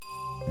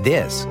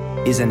This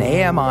is an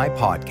AMI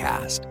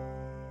podcast.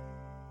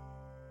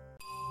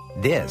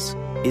 This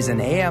is an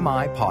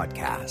AMI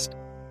podcast.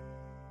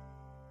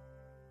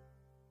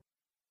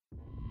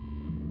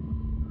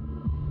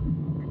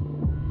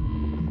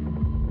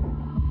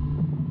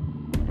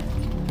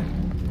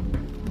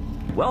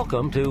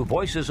 Welcome to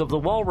Voices of the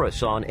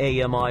Walrus on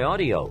AMI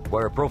Audio,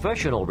 where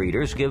professional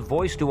readers give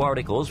voice to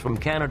articles from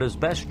Canada's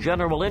best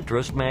general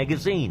interest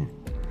magazine.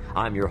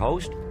 I'm your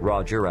host,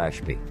 Roger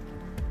Ashby.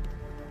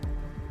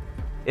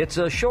 It's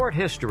a short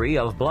history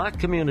of black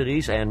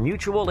communities and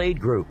mutual aid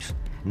groups.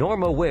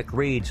 Norma Wick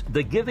reads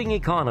The Giving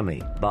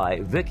Economy by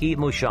Vicky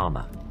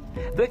Mushama.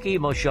 Vicky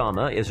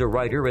Mushama is a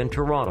writer in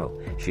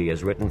Toronto. She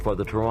has written for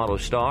the Toronto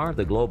Star,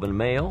 the Globe and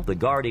Mail, the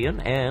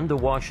Guardian, and the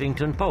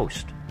Washington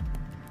Post.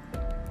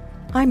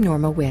 I'm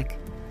Norma Wick.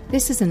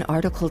 This is an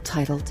article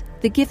titled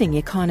The Giving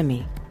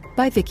Economy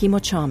by Vicky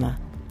Mushama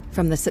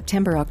from the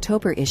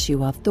September-October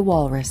issue of The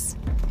Walrus.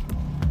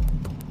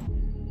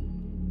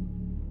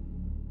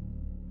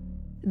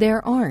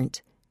 There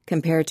aren't,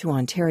 compared to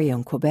Ontario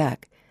and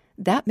Quebec,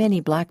 that many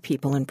black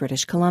people in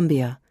British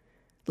Columbia,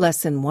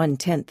 less than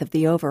 1/10 of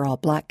the overall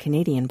black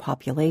Canadian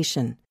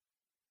population.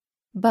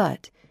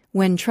 But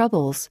when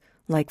troubles,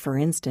 like for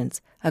instance,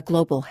 a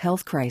global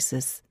health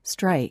crisis,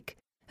 strike,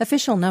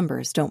 official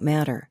numbers don't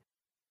matter.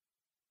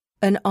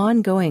 An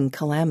ongoing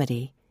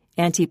calamity,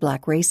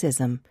 anti-black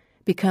racism,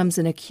 becomes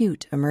an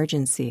acute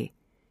emergency.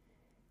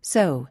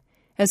 So,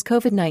 as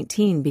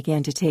COVID-19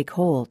 began to take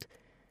hold,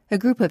 a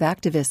group of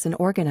activists and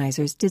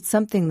organizers did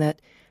something that,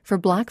 for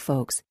black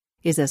folks,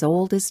 is as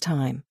old as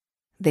time.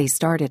 They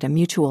started a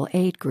mutual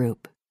aid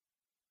group.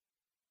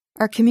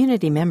 Our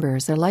community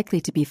members are likely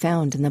to be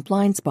found in the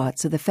blind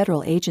spots of the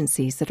federal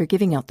agencies that are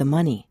giving out the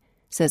money,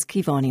 says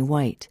Kivani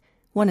White,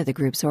 one of the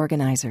group's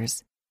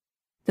organizers.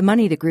 The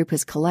money the group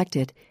has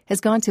collected has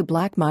gone to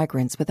black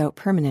migrants without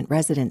permanent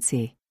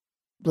residency,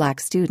 black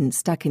students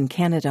stuck in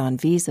Canada on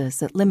visas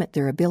that limit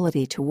their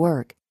ability to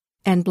work,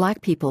 and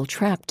black people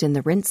trapped in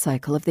the rent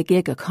cycle of the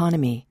gig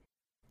economy,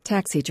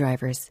 taxi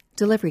drivers,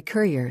 delivery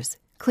couriers,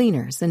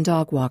 cleaners, and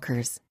dog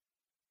walkers.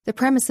 The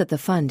premise of the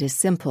fund is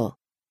simple.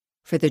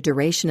 For the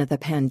duration of the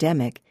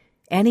pandemic,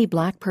 any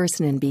black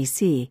person in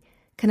BC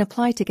can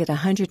apply to get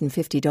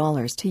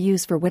 $150 to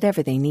use for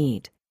whatever they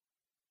need.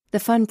 The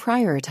fund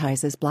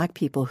prioritizes black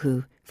people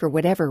who, for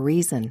whatever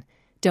reason,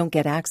 don't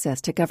get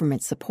access to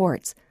government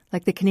supports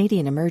like the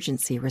Canadian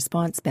Emergency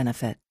Response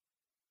Benefit.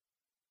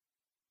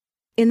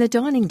 In the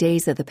dawning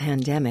days of the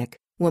pandemic,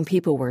 when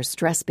people were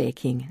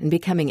stress-baking and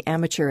becoming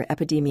amateur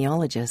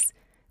epidemiologists,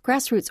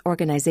 grassroots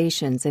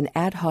organizations and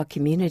ad hoc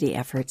community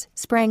efforts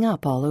sprang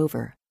up all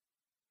over.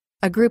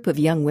 A group of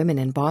young women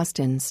in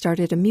Boston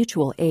started a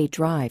mutual aid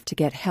drive to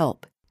get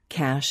help,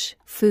 cash,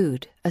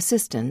 food,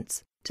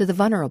 assistance to the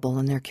vulnerable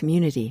in their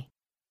community.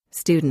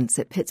 Students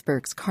at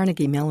Pittsburgh's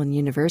Carnegie Mellon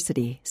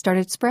University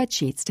started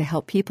spreadsheets to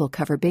help people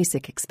cover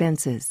basic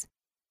expenses.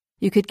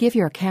 You could give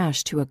your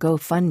cash to a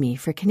GoFundMe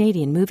for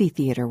Canadian movie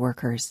theatre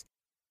workers.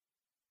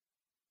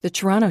 The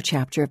Toronto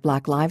chapter of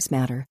Black Lives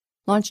Matter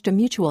launched a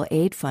mutual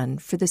aid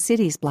fund for the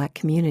city's black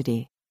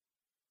community.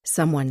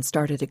 Someone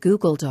started a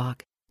Google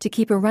Doc to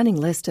keep a running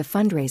list of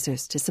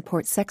fundraisers to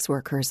support sex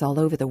workers all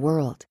over the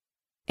world.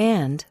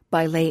 And,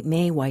 by late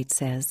May, White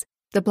says,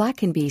 the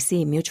Black in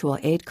BC Mutual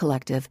Aid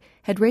Collective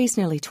had raised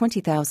nearly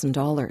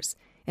 $20,000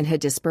 and had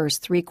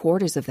dispersed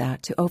 3/4 of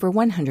that to over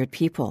 100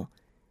 people.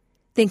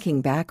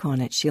 Thinking back on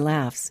it, she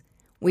laughs.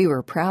 We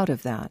were proud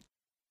of that.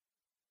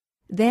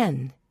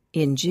 Then,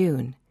 in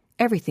June,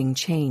 everything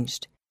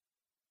changed.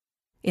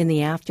 In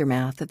the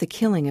aftermath of the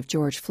killing of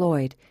George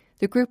Floyd,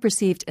 the group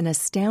received an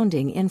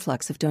astounding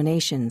influx of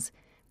donations,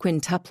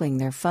 quintupling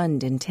their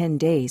fund in 10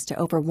 days to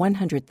over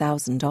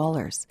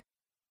 $100,000.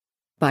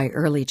 By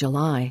early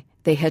July,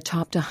 they had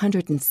topped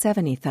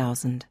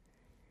 $170,000.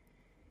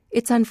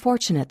 It's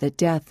unfortunate that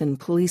death and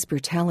police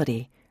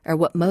brutality are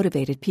what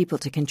motivated people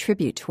to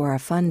contribute to our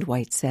fund,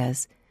 White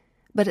says,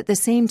 but at the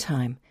same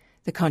time,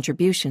 the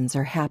contributions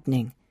are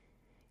happening.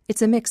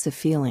 It's a mix of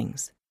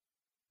feelings.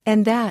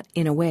 And that,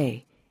 in a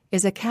way,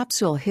 is a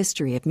capsule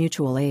history of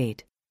mutual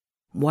aid.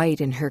 White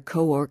and her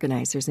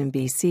co-organizers in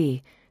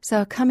BC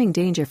saw a coming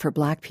danger for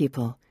black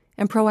people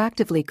and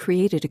proactively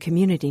created a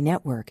community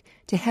network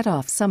to head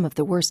off some of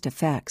the worst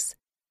effects.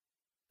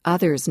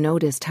 Others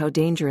noticed how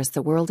dangerous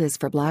the world is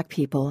for black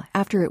people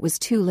after it was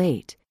too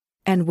late,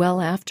 and well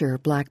after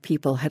black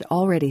people had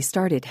already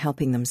started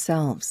helping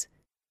themselves.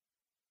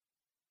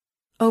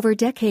 Over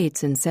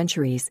decades and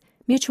centuries,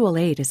 mutual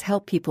aid has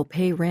helped people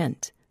pay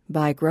rent,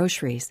 buy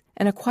groceries,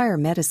 and acquire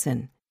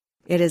medicine.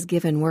 It has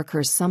given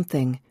workers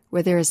something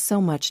where there is so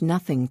much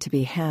nothing to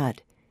be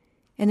had,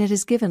 and it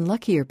has given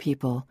luckier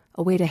people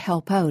a way to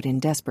help out in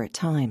desperate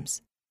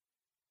times.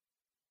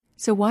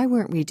 So why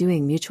weren't we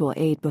doing mutual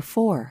aid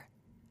before?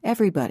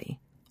 Everybody,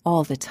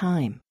 all the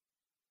time.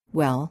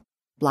 Well,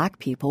 black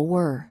people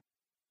were.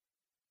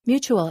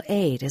 Mutual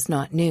aid is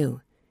not new.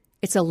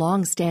 It's a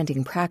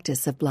long-standing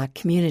practice of black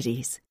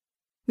communities.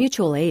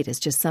 Mutual aid is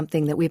just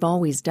something that we've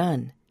always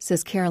done,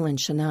 says Carolyn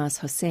Shanaz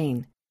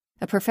Hossain,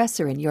 a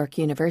professor in York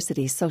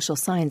University's social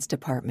science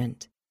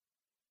department.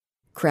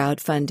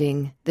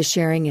 Crowdfunding, the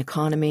sharing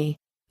economy.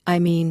 I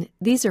mean,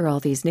 these are all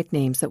these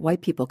nicknames that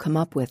white people come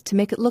up with to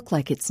make it look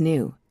like it's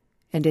new.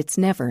 And it's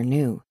never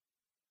new.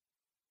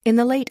 In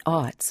the late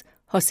aughts,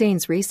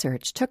 Hossain's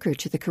research took her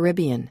to the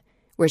Caribbean,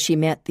 where she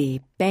met the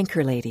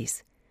banker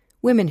ladies,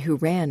 women who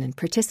ran and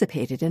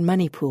participated in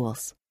money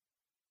pools.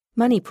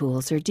 Money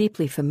pools are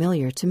deeply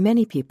familiar to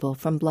many people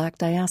from black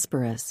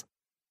diasporas.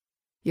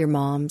 Your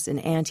moms and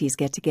aunties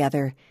get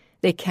together,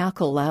 they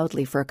cackle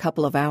loudly for a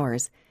couple of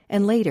hours,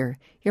 and later,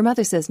 your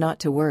mother says not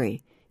to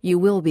worry, you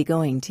will be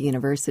going to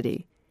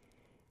university.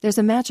 There's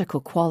a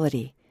magical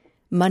quality,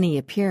 money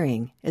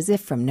appearing as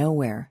if from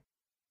nowhere.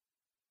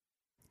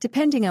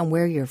 Depending on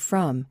where you're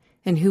from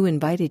and who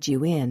invited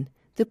you in,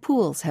 the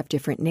pools have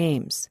different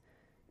names.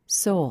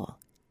 Seoul,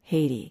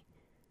 Haiti,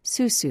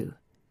 Susu,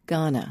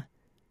 Ghana,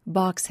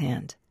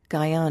 Boxhand,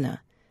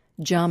 Guyana,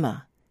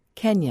 Jama,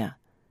 Kenya,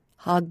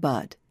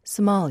 Hogbod,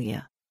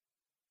 Somalia.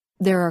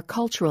 There are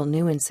cultural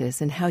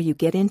nuances in how you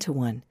get into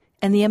one,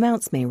 and the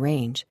amounts may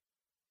range.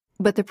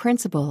 But the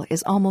principle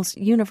is almost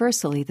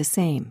universally the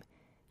same.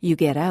 You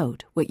get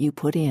out what you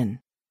put in.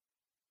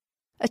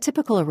 A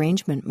typical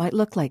arrangement might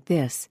look like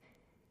this.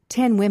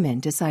 10 women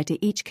decide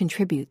to each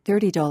contribute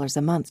 $30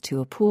 a month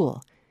to a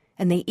pool,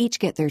 and they each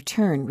get their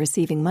turn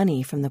receiving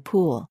money from the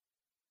pool.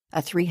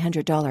 A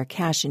 $300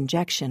 cash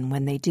injection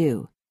when they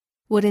do.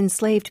 What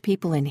enslaved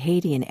people in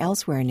Haiti and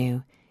elsewhere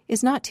knew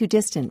is not too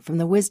distant from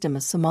the wisdom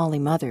of Somali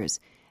mothers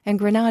and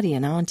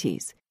Grenadian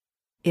aunties.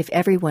 If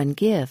everyone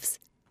gives,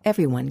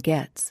 everyone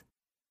gets.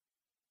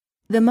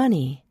 The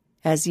money,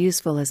 as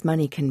useful as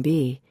money can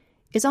be,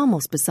 is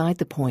almost beside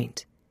the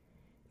point.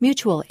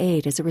 Mutual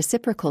aid is a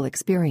reciprocal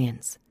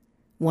experience.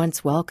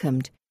 Once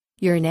welcomed,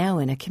 you're now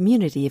in a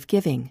community of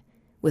giving,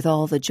 with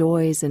all the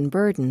joys and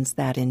burdens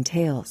that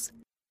entails.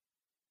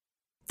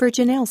 For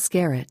Janelle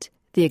Scarrett,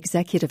 the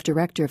executive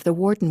director of the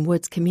Warden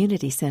Woods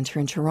Community Centre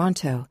in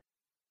Toronto,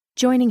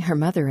 joining her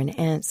mother and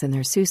aunts in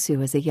their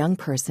susu as a young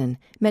person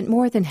meant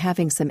more than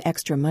having some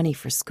extra money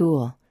for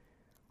school.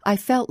 I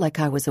felt like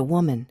I was a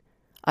woman.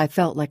 I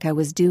felt like I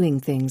was doing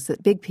things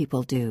that big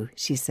people do,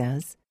 she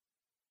says.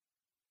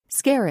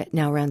 Scarrett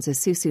now runs a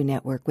susu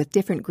network with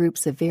different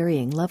groups of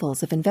varying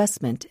levels of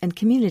investment and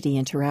community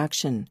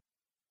interaction.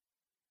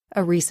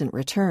 A recent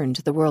return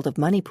to the world of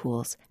money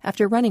pools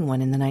after running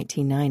one in the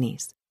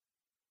 1990s.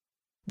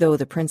 Though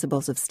the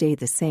principles have stayed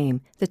the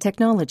same, the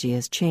technology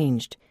has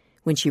changed.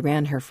 When she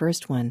ran her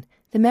first one,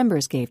 the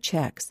members gave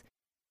checks.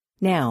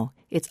 Now,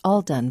 it's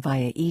all done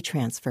via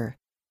e-transfer.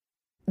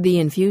 The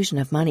infusion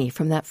of money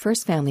from that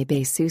first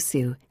family-based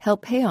susu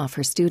helped pay off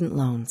her student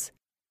loans.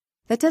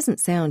 That doesn't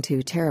sound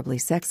too terribly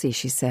sexy,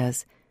 she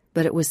says,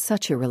 but it was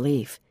such a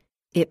relief.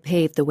 It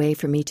paved the way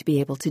for me to be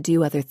able to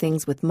do other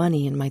things with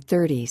money in my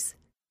 30s.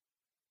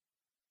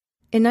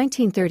 In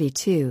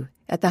 1932,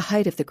 at the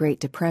height of the Great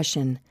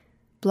Depression,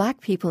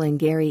 Black people in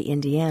Gary,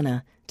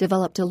 Indiana,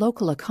 developed a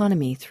local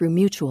economy through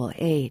mutual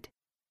aid.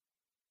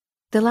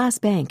 The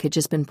last bank had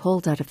just been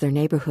pulled out of their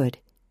neighborhood.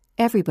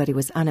 Everybody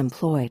was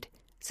unemployed,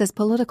 says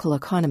political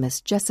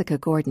economist Jessica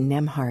Gordon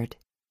Nemhard.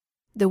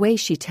 The way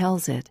she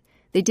tells it,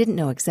 they didn't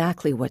know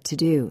exactly what to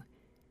do.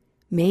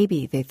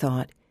 Maybe, they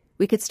thought,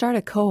 we could start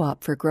a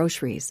co-op for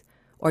groceries,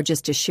 or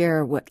just to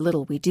share what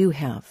little we do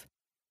have.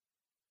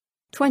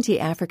 20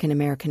 African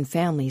American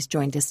families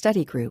joined a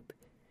study group.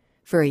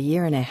 For a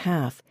year and a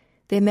half,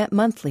 they met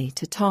monthly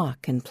to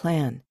talk and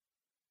plan.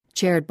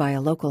 Chaired by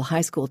a local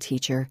high school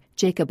teacher,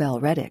 Jacob L.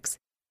 Reddix,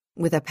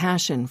 with a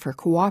passion for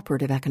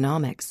cooperative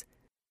economics.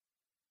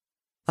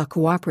 A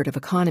cooperative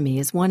economy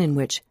is one in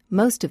which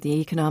most of the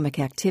economic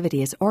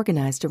activity is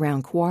organized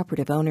around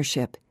cooperative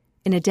ownership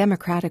in a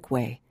democratic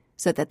way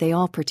so that they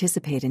all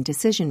participate in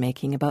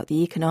decision-making about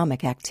the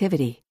economic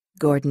activity,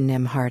 Gordon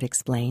Nemhard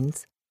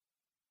explains.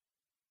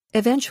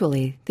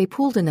 Eventually, they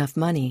pooled enough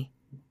money,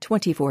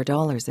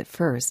 $24 at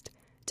first,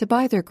 to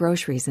buy their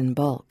groceries in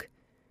bulk.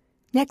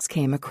 Next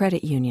came a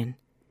credit union.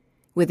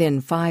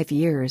 Within 5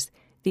 years,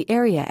 the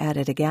area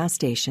added a gas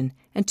station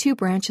and 2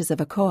 branches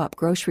of a co-op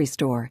grocery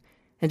store,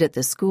 and at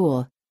the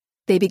school,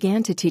 they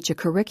began to teach a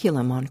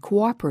curriculum on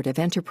cooperative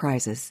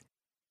enterprises.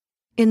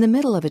 In the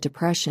middle of a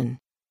depression,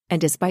 and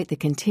despite the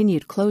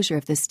continued closure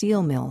of the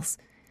steel mills,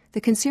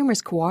 the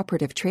Consumers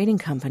Cooperative Trading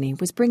Company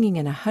was bringing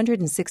in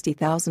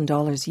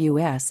 $160,000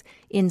 US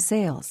in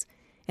sales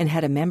and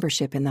had a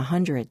membership in the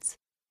hundreds.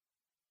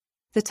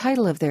 The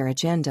title of their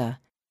agenda,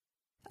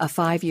 a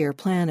 5-year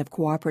plan of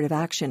cooperative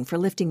action for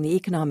lifting the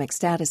economic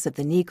status of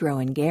the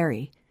Negro in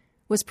Gary,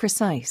 was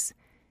precise.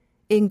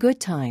 In good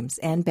times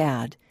and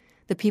bad,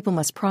 the people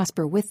must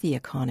prosper with the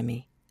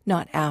economy,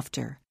 not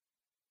after.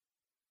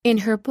 In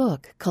her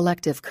book,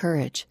 Collective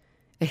Courage,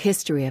 A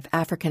History of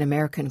African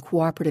American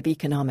Cooperative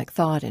Economic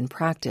Thought and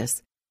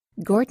Practice,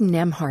 Gordon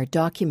Nemhard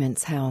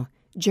documents how,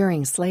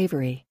 during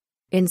slavery,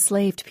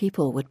 enslaved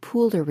people would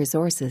pool their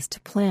resources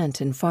to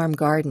plant and farm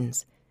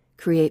gardens,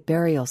 create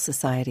burial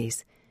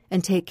societies,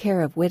 and take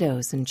care of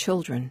widows and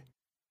children.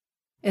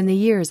 In the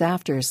years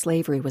after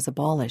slavery was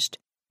abolished,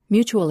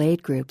 Mutual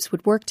aid groups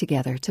would work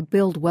together to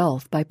build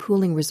wealth by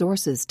pooling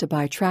resources to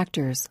buy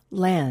tractors,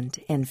 land,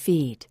 and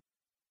feed.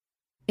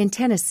 In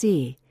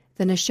Tennessee,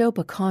 the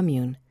Neshoba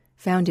Commune,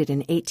 founded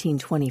in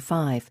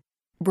 1825,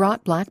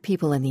 brought Black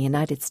people in the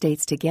United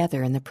States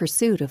together in the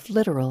pursuit of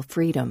literal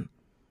freedom.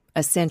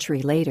 A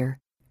century later,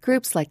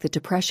 groups like the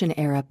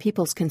Depression-era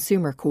People's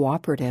Consumer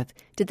Cooperative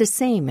did the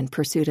same in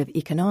pursuit of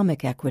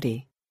economic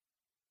equity.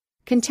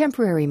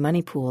 Contemporary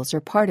money pools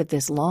are part of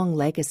this long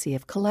legacy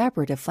of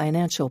collaborative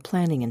financial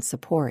planning and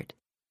support.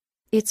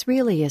 It's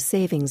really a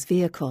savings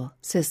vehicle,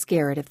 says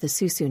Garrett of the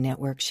Susu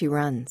network she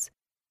runs.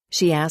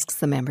 She asks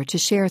the member to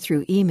share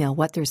through email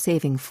what they're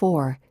saving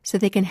for so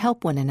they can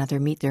help one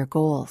another meet their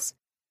goals.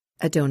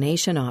 A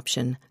donation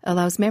option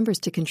allows members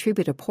to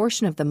contribute a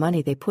portion of the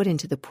money they put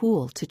into the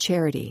pool to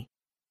charity.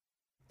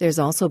 There's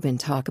also been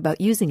talk about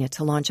using it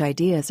to launch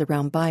ideas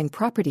around buying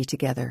property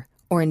together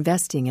or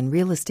investing in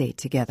real estate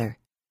together.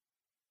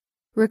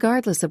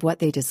 Regardless of what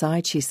they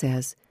decide, she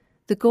says,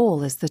 the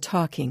goal is the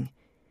talking,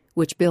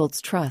 which builds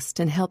trust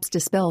and helps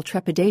dispel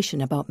trepidation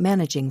about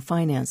managing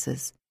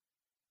finances.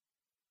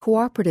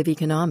 Cooperative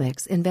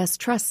economics invests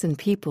trust in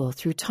people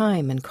through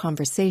time and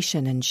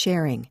conversation and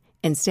sharing,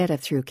 instead of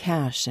through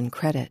cash and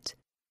credit.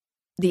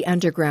 The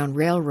Underground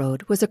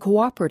Railroad was a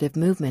cooperative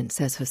movement,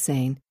 says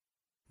Hussein.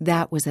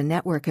 That was a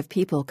network of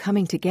people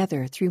coming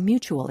together through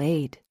mutual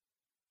aid.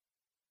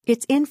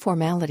 Its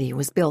informality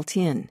was built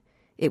in.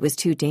 It was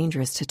too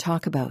dangerous to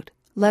talk about,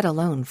 let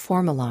alone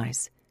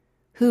formalize.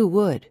 Who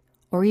would,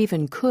 or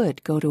even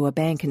could, go to a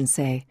bank and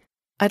say,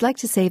 "I'd like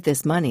to save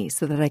this money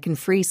so that I can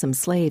free some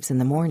slaves in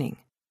the morning"?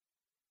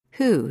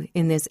 Who,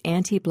 in this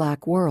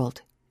anti-Black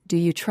world, do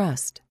you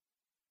trust?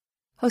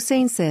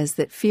 Hossein says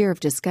that fear of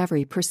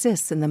discovery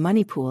persists in the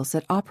money pools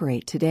that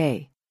operate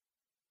today.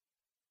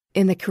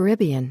 In the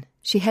Caribbean,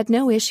 she had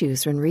no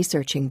issues when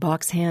researching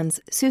box hands,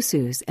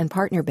 Susus, and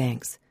partner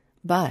banks.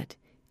 But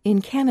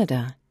in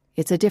Canada,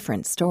 it's a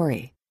different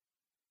story.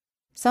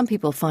 Some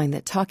people find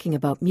that talking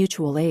about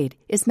mutual aid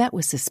is met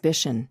with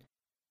suspicion.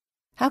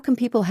 How can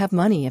people have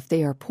money if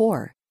they are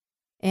poor?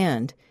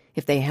 And,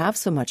 if they have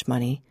so much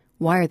money,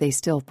 why are they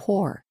still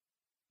poor?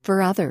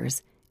 For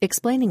others,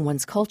 explaining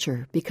one's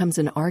culture becomes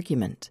an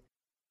argument.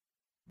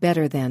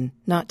 Better then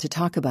not to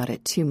talk about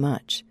it too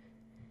much.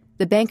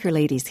 The banker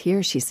ladies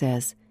here, she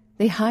says,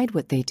 they hide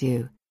what they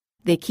do.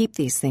 They keep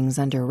these things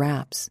under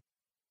wraps.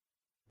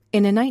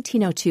 In a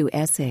 1902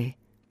 essay,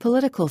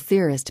 political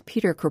theorist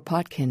Peter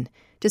Kropotkin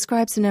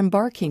describes an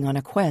embarking on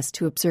a quest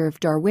to observe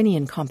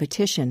Darwinian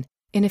competition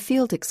in a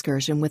field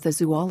excursion with a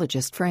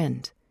zoologist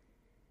friend.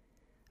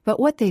 But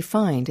what they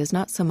find is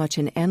not so much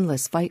an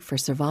endless fight for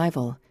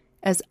survival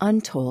as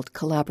untold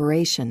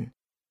collaboration.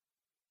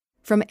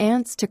 From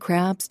ants to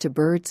crabs to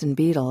birds and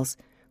beetles,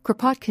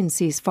 Kropotkin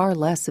sees far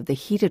less of the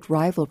heated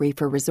rivalry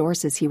for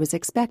resources he was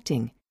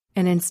expecting,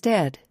 and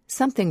instead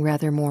something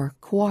rather more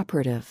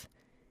cooperative.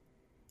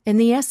 In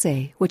the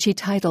essay, which he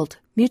titled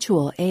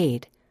Mutual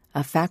Aid,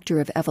 A Factor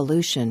of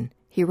Evolution,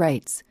 he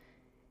writes,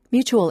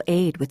 "Mutual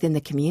aid within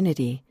the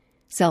community,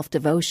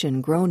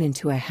 self-devotion grown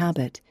into a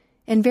habit,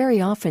 and very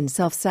often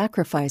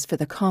self-sacrifice for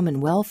the common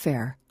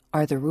welfare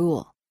are the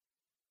rule."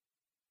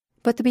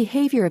 But the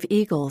behavior of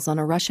eagles on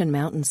a Russian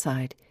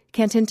mountainside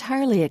can't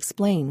entirely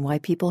explain why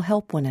people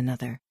help one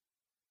another.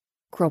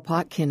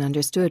 Kropotkin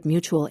understood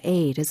mutual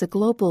aid as a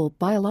global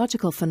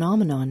biological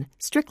phenomenon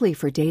strictly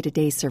for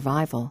day-to-day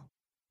survival.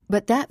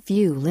 But that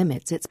view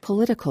limits its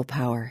political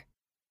power.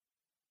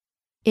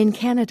 In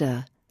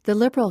Canada, the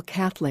liberal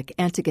Catholic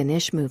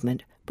Antigonish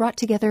movement brought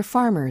together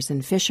farmers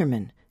and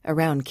fishermen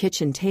around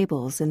kitchen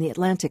tables in the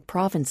Atlantic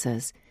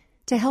provinces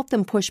to help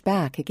them push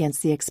back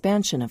against the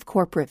expansion of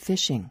corporate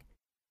fishing.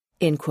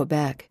 In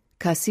Quebec,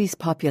 Cassis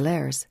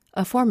Populaires,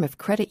 a form of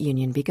credit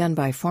union begun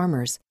by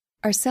farmers,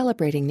 are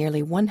celebrating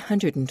nearly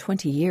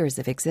 120 years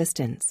of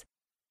existence.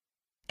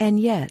 And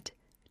yet,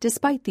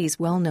 despite these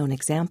well-known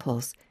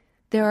examples,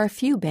 there are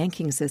few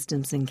banking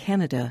systems in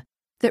Canada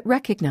that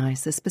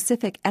recognize the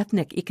specific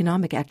ethnic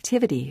economic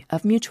activity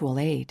of mutual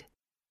aid.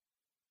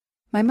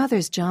 My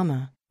mother's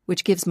JAMA,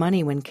 which gives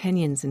money when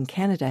Kenyans in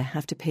Canada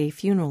have to pay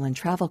funeral and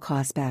travel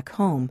costs back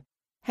home,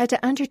 had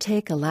to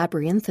undertake a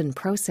labyrinthine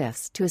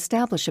process to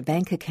establish a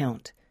bank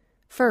account.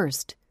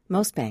 First,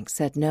 most banks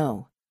said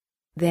no.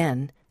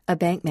 Then, a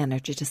bank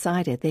manager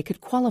decided they could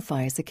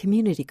qualify as a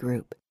community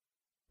group.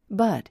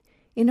 But,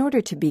 in order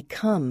to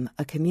become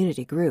a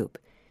community group,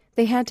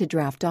 they had to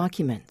draft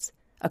documents,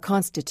 a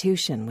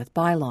constitution with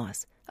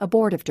bylaws, a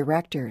board of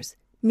directors,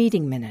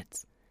 meeting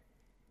minutes.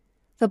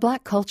 The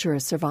Black culture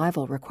of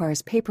survival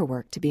requires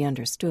paperwork to be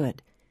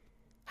understood.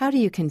 How do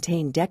you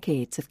contain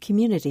decades of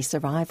community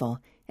survival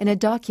in a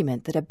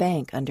document that a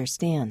bank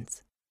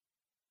understands?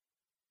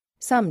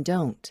 Some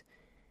don't.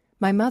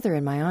 My mother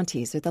and my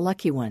aunties are the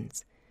lucky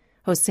ones.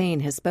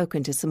 Hossein has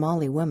spoken to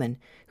Somali women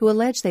who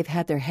allege they've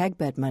had their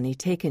Hegbed money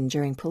taken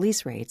during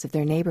police raids of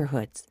their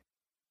neighborhoods.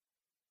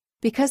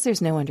 Because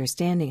there's no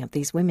understanding of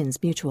these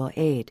women's mutual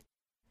aid,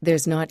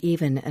 there's not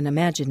even an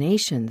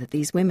imagination that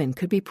these women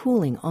could be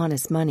pooling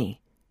honest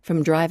money,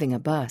 from driving a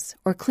bus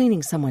or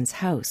cleaning someone's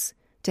house,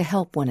 to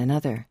help one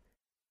another.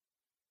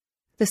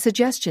 The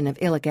suggestion of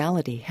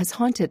illegality has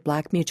haunted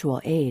Black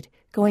mutual aid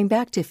going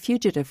back to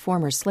fugitive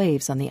former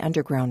slaves on the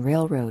Underground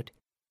Railroad.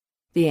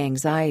 The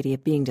anxiety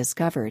of being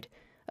discovered,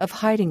 of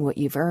hiding what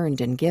you've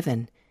earned and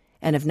given,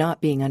 and of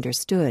not being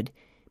understood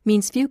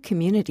means few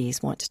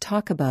communities want to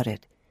talk about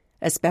it,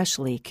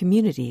 especially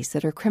communities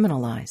that are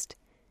criminalized.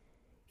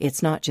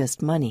 It's not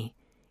just money,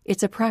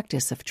 it's a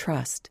practice of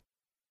trust.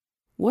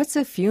 What's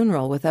a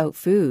funeral without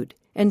food,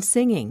 and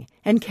singing,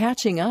 and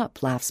catching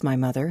up, laughs my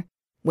mother,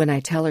 when I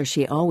tell her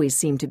she always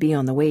seemed to be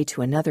on the way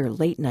to another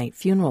late-night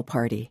funeral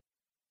party.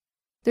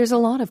 There's a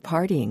lot of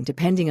partying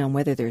depending on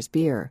whether there's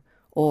beer,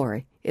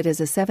 or it is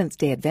a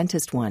Seventh-day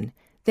Adventist one,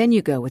 then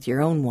you go with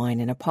your own wine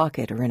in a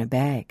pocket or in a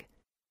bag.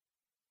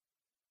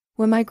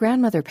 When my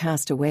grandmother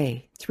passed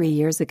away 3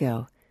 years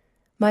ago,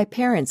 my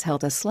parents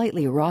held a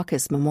slightly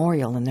raucous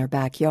memorial in their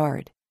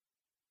backyard.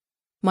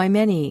 My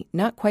many,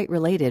 not quite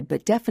related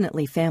but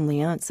definitely family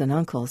aunts and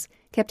uncles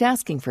kept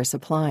asking for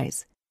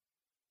supplies.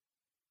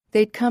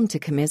 They'd come to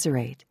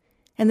commiserate,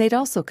 and they'd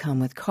also come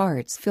with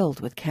cards filled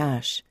with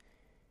cash.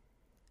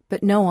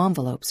 But no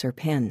envelopes or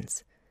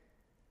pens.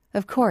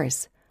 Of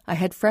course, I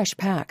had fresh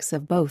packs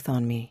of both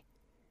on me.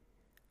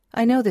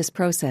 I know this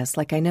process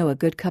like I know a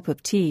good cup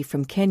of tea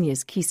from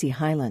Kenya's Kisii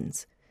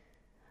Highlands.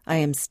 I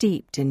am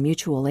steeped in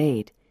mutual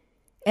aid,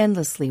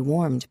 endlessly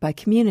warmed by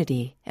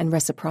community and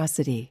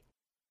reciprocity.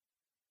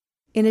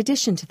 In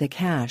addition to the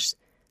cash,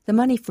 the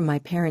money from my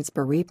parents'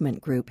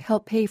 bereavement group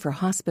helped pay for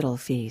hospital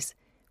fees,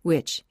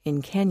 which,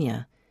 in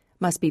Kenya,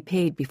 must be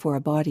paid before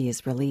a body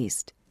is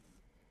released.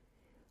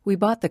 We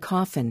bought the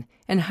coffin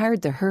and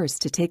hired the hearse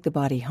to take the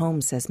body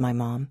home, says my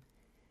mom.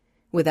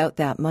 Without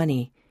that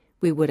money,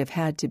 we would have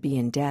had to be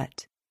in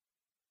debt.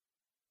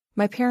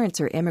 My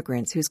parents are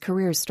immigrants whose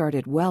careers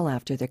started well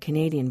after their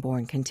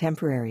Canadian-born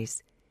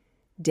contemporaries.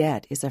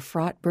 Debt is a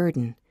fraught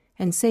burden,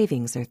 and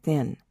savings are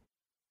thin.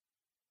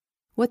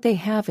 What they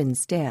have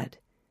instead,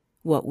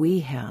 what we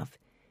have,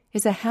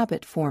 is a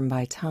habit formed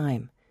by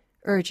time,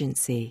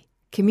 urgency,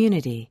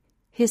 community,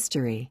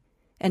 history,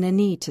 and a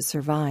need to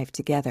survive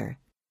together.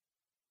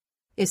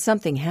 If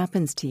something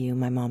happens to you,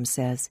 my mom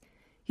says,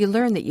 you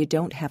learn that you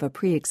don't have a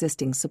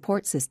pre-existing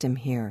support system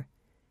here.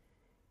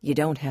 You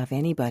don't have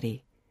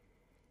anybody.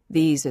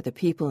 These are the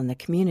people in the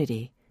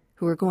community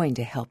who are going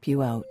to help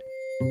you out.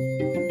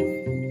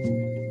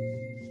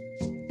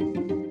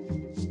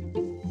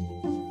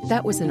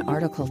 That was an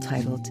article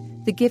titled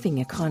The Giving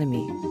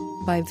Economy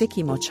by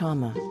Vicky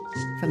Mochama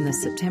from the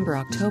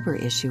September-October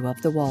issue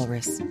of The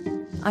Walrus.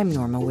 I'm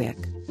Norma Wick.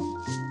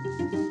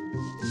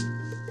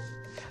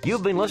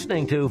 You've been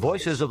listening to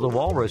Voices of the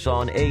Walrus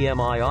on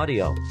AMI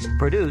Audio,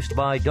 produced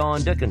by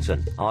Don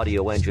Dickinson,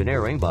 audio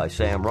engineering by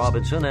Sam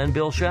Robinson and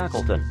Bill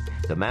Shackleton.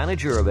 The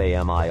manager of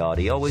AMI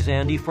Audio is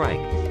Andy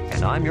Frank,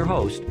 and I'm your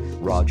host,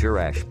 Roger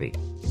Ashby.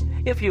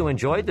 If you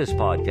enjoyed this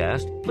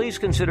podcast, please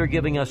consider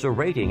giving us a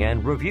rating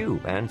and review,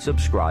 and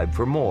subscribe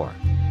for more.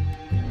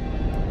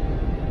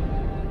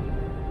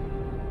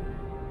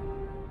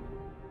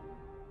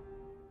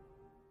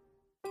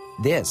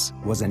 This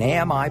was an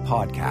AMI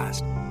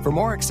podcast. For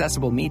more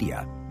accessible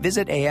media,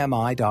 visit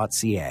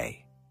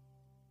ami.ca.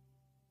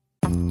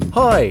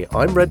 Hi,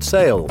 I'm Red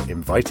Sail,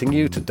 inviting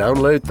you to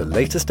download the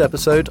latest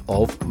episode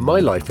of My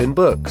Life in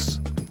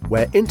Books,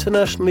 where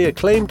internationally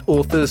acclaimed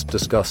authors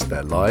discuss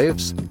their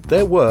lives,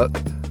 their work,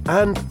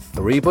 and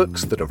 3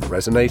 books that have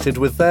resonated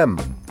with them.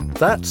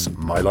 That's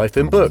My Life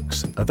in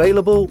Books,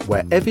 available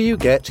wherever you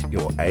get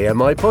your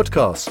AMI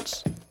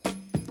podcasts.